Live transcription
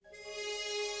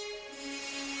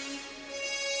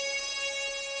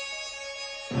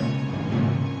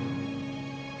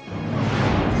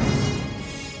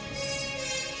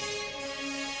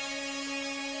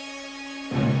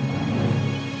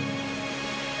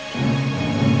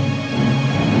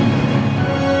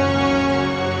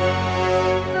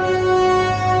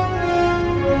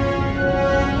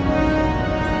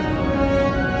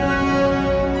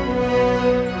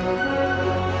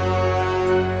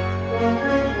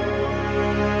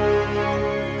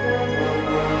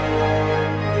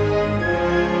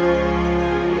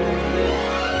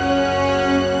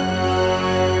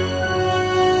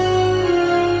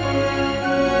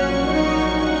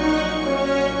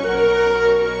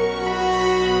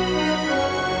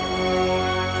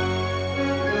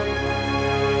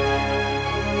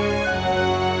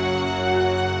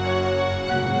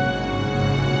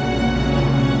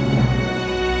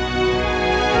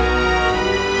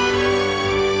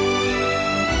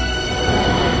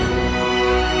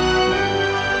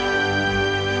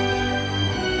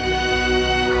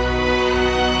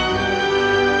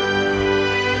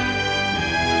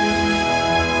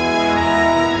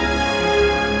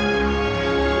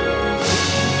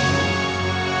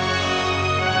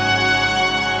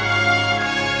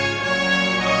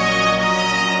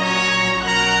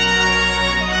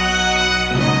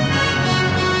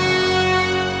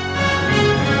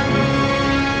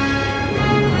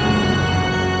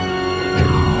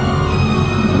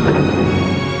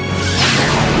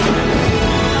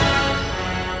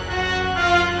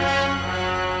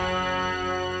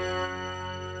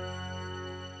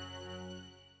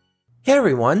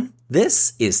everyone,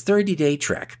 this is 30 Day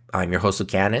Trek. I'm your host,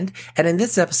 Annand, and in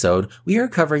this episode, we are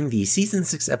covering the Season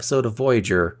 6 episode of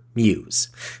Voyager, Muse.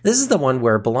 This is the one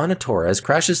where B'Elanna Torres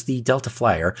crashes the Delta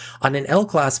Flyer on an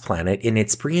L-class planet in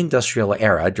its pre-industrial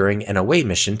era during an away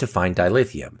mission to find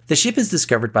dilithium. The ship is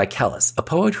discovered by Kellis, a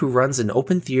poet who runs an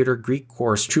open theater Greek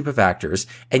chorus troupe of actors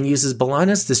and uses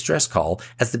B'Elanna's distress call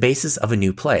as the basis of a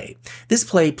new play. This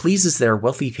play pleases their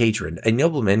wealthy patron, a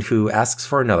nobleman who asks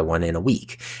for another one in a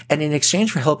week, and in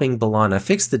exchange for helping B'Elanna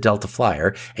fix the Delta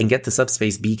Flyer and get the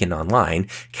subspace beacon online,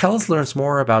 Kellis learns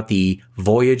more about the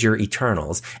Voyager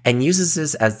Eternals and uses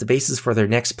this as the basis for their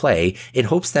next play in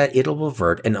hopes that it'll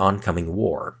avert an oncoming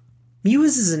war.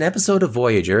 Muse is an episode of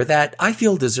Voyager that I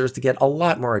feel deserves to get a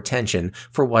lot more attention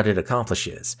for what it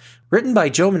accomplishes. Written by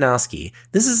Joe Menosky,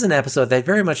 this is an episode that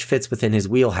very much fits within his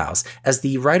wheelhouse as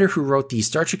the writer who wrote the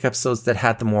Star Trek episodes that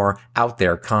had the more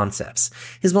out-there concepts.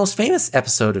 His most famous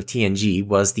episode of TNG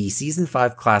was the Season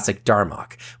 5 classic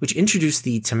Darmok, which introduced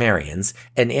the Tamarians,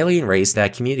 an alien race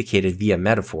that communicated via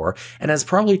metaphor and has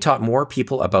probably taught more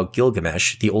people about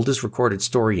Gilgamesh, the oldest recorded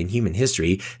story in human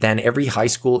history, than every high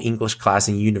school English class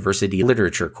and university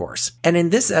literature course. And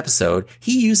in this episode,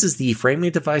 he uses the framing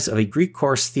device of a Greek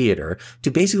chorus theater to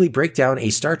basically break down a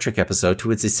Star Trek episode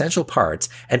to its essential parts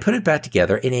and put it back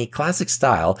together in a classic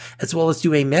style, as well as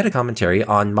do a meta-commentary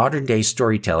on modern-day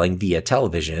storytelling via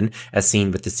television, as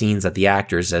seen with the scenes of the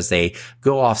actors as they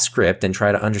go off script and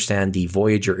try to understand the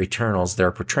Voyager Eternals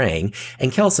they're portraying,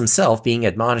 and Kellis himself being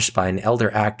admonished by an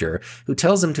elder actor who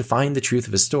tells him to find the truth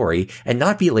of his story and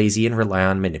not be lazy and rely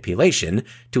on manipulation,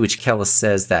 to which Kellis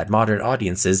says that modern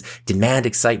audiences demand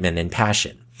excitement and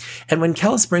passion. And when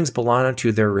Kellis brings B'Elanna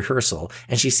to their rehearsal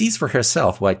and she sees for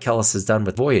herself what Kellis has done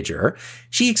with Voyager,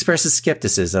 she expresses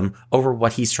skepticism over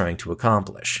what he's trying to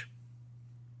accomplish.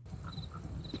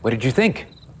 What did you think?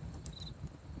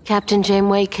 Captain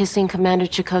Janeway kissing Commander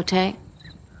Chakotay.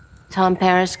 Tom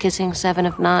Paris kissing 7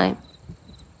 of 9.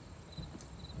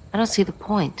 I don't see the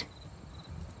point.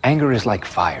 Anger is like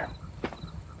fire.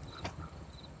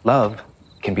 Love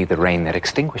can be the rain that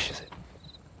extinguishes it.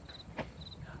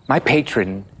 My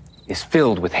patron is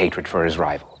filled with hatred for his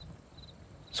rival.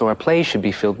 So our play should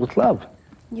be filled with love.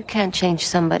 You can't change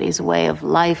somebody's way of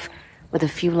life with a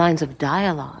few lines of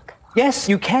dialogue. Yes,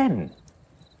 you can.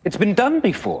 It's been done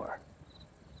before.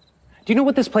 Do you know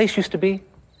what this place used to be?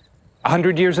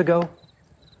 100 years ago?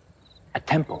 A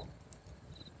temple.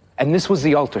 And this was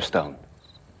the altar stone.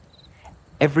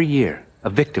 Every year, a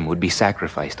victim would be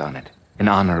sacrificed on it in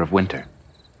honor of winter.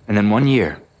 And then one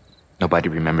year, nobody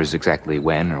remembers exactly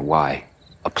when or why,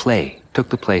 a play took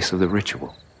the place of the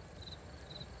ritual.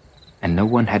 And no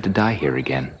one had to die here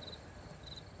again.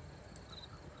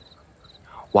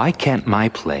 Why can't my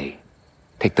play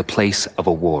take the place of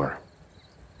a war?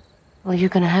 Well, you're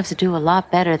gonna have to do a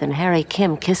lot better than Harry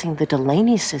Kim kissing the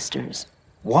Delaney sisters.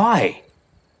 Why?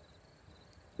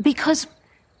 Because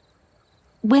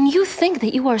when you think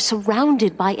that you are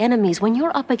surrounded by enemies, when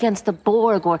you're up against the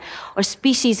Borg or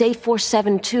Species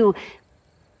 8472,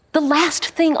 the last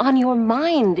thing on your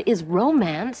mind is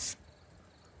romance.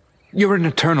 You're an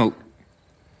eternal.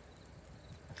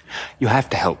 You have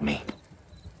to help me.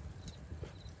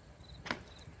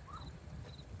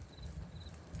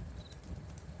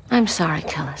 I'm sorry,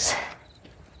 Kellis.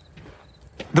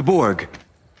 The Borg.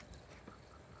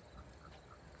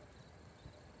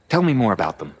 Tell me more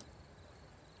about them.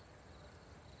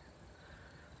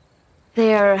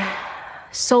 They're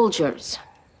soldiers,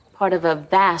 part of a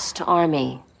vast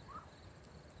army.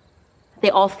 They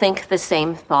all think the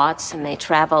same thoughts, and they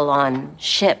travel on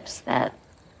ships that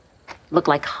look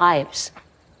like hives.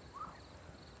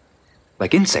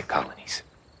 Like insect colonies.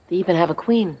 They even have a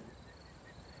queen.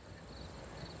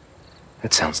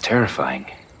 That sounds terrifying.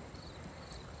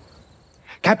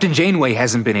 Captain Janeway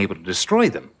hasn't been able to destroy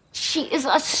them. She is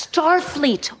a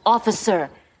Starfleet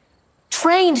officer,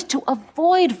 trained to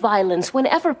avoid violence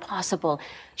whenever possible.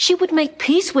 She would make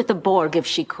peace with the Borg if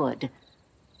she could.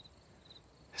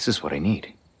 This is what I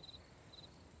need.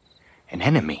 An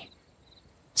enemy.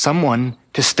 Someone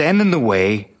to stand in the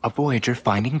way of Voyager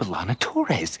finding B'Elanna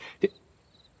Torres.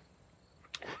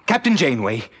 Captain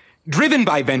Janeway, driven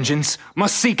by vengeance,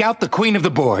 must seek out the Queen of the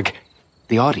Borg.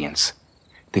 The audience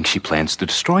thinks she plans to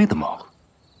destroy them all.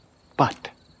 But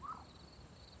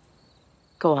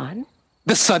Go on.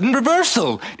 the sudden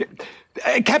reversal.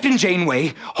 Captain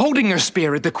Janeway, holding her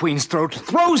spear at the Queen's throat,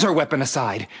 throws her weapon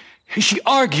aside. She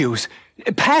argues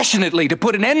passionately to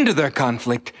put an end to their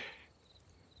conflict.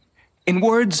 In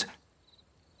words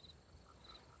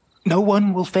no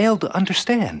one will fail to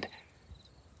understand.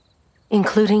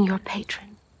 Including your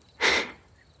patron.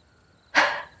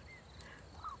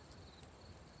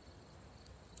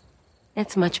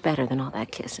 It's much better than all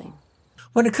that kissing.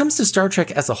 When it comes to Star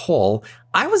Trek as a whole,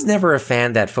 I was never a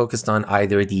fan that focused on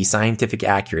either the scientific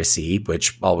accuracy,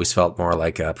 which always felt more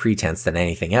like a pretense than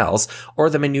anything else, or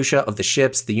the minutiae of the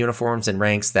ships, the uniforms, and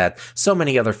ranks that so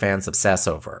many other fans obsess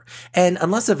over. And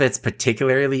unless if it's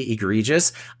particularly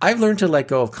egregious, I've learned to let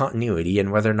go of continuity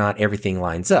and whether or not everything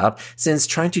lines up, since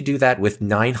trying to do that with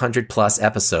 900 plus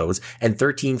episodes and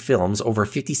 13 films over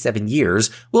 57 years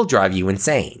will drive you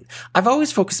insane. I've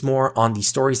always focused more on the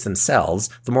stories themselves,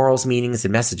 the morals, meanings,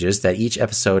 and messages that each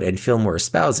episode and film were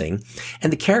espousing,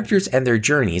 and the characters and their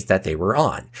journeys that they were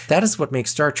on. That is what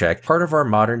makes Star Trek part of our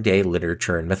modern day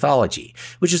literature and mythology,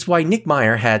 which is why Nick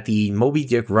Meyer had the Moby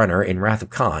Dick runner in Wrath of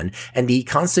Khan and the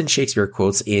constant Shakespeare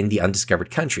quotes in The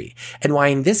Undiscovered Country, and why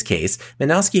in this case,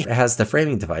 Minowski has the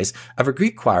framing device of a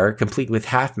Greek choir complete with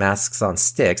half masks on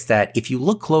sticks that, if you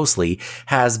look closely,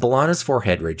 has B'Elanna's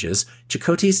forehead ridges,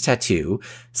 Chakotay's tattoo,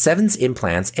 Seven's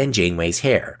implants, and Janeway's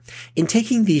hair. In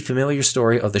taking the familiar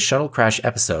story of the shuttle crash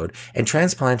episode and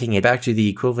transplanting it back to the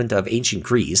equivalent of ancient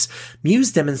Greece,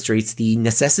 Muse demonstrates the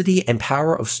necessity and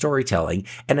power of storytelling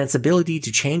and its ability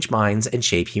to change minds and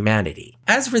shape humanity.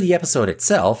 As for the episode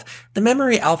itself, the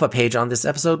Memory Alpha page on this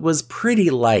episode was pretty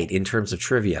light in terms of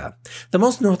trivia. The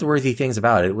most noteworthy things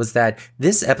about it was that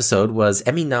this episode was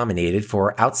Emmy nominated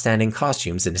for Outstanding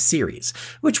Costumes in a Series,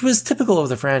 which was typical of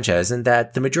the franchise in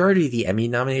that the majority of the Emmy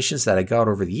nominations that I got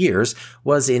over the years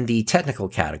was in the technical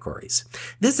categories.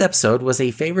 This episode was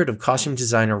a favorite of costume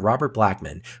designer Robert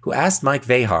Blackman, who asked Mike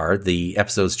Vehar, the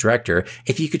episode's director,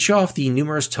 if he could show off the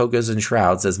numerous togas and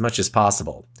shrouds as much as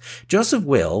possible. Joseph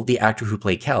Will, the actor who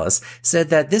played Kellis, said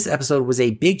that this episode was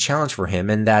a big challenge for him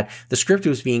and that the script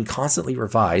was being constantly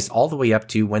revised all the way up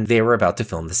to when they were about to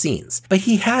film the scenes. But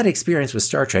he had experience with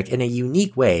Star Trek in a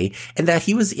unique way in that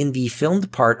he was in the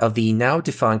filmed part of the now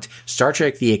defunct Star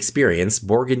Trek The Experience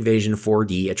Borg Invasion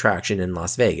 4D attraction in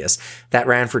Las Vegas that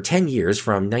ran for 10 years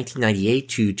from 1998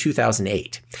 to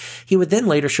 2008. He would then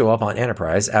later show up on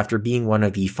Enterprise after being one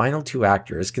of the final two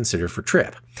actors considered for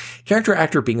Trip. Character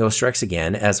actor Bingo Strikes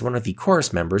Again as one of the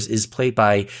chorus members is played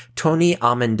by Tony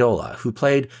Amendola, who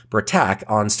played Bratak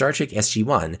on Star Trek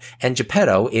SG-1 and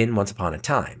Geppetto in Once Upon a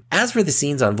Time. As for the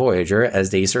scenes on Voyager as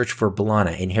they search for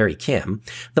B'Elanna and Harry Kim,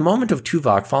 the moment of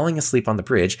Tuvok falling asleep on the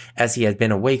bridge as he had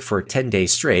been awake for 10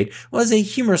 days straight was a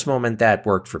humorous moment that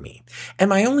worked for me. And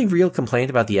my only real complaint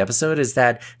about the episode is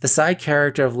that the side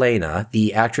character of Lena,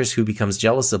 the actress who becomes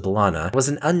jealous of B'Elanna, was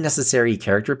an unnecessary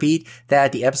character beat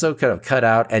that the episode could have cut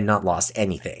out and not lost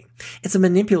anything. It's a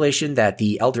manipulation that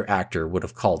the elder actor would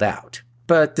have called out.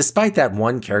 But despite that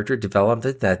one character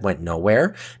development that went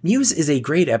nowhere, Muse is a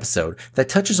great episode that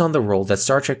touches on the role that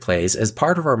Star Trek plays as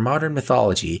part of our modern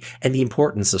mythology and the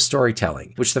importance of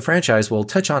storytelling, which the franchise will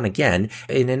touch on again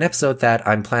in an episode that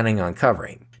I'm planning on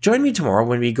covering. Join me tomorrow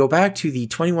when we go back to the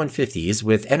 2150s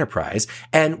with Enterprise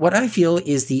and what I feel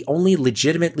is the only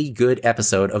legitimately good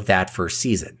episode of that first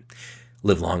season.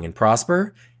 Live long and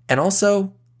prosper, and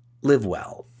also live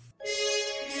well.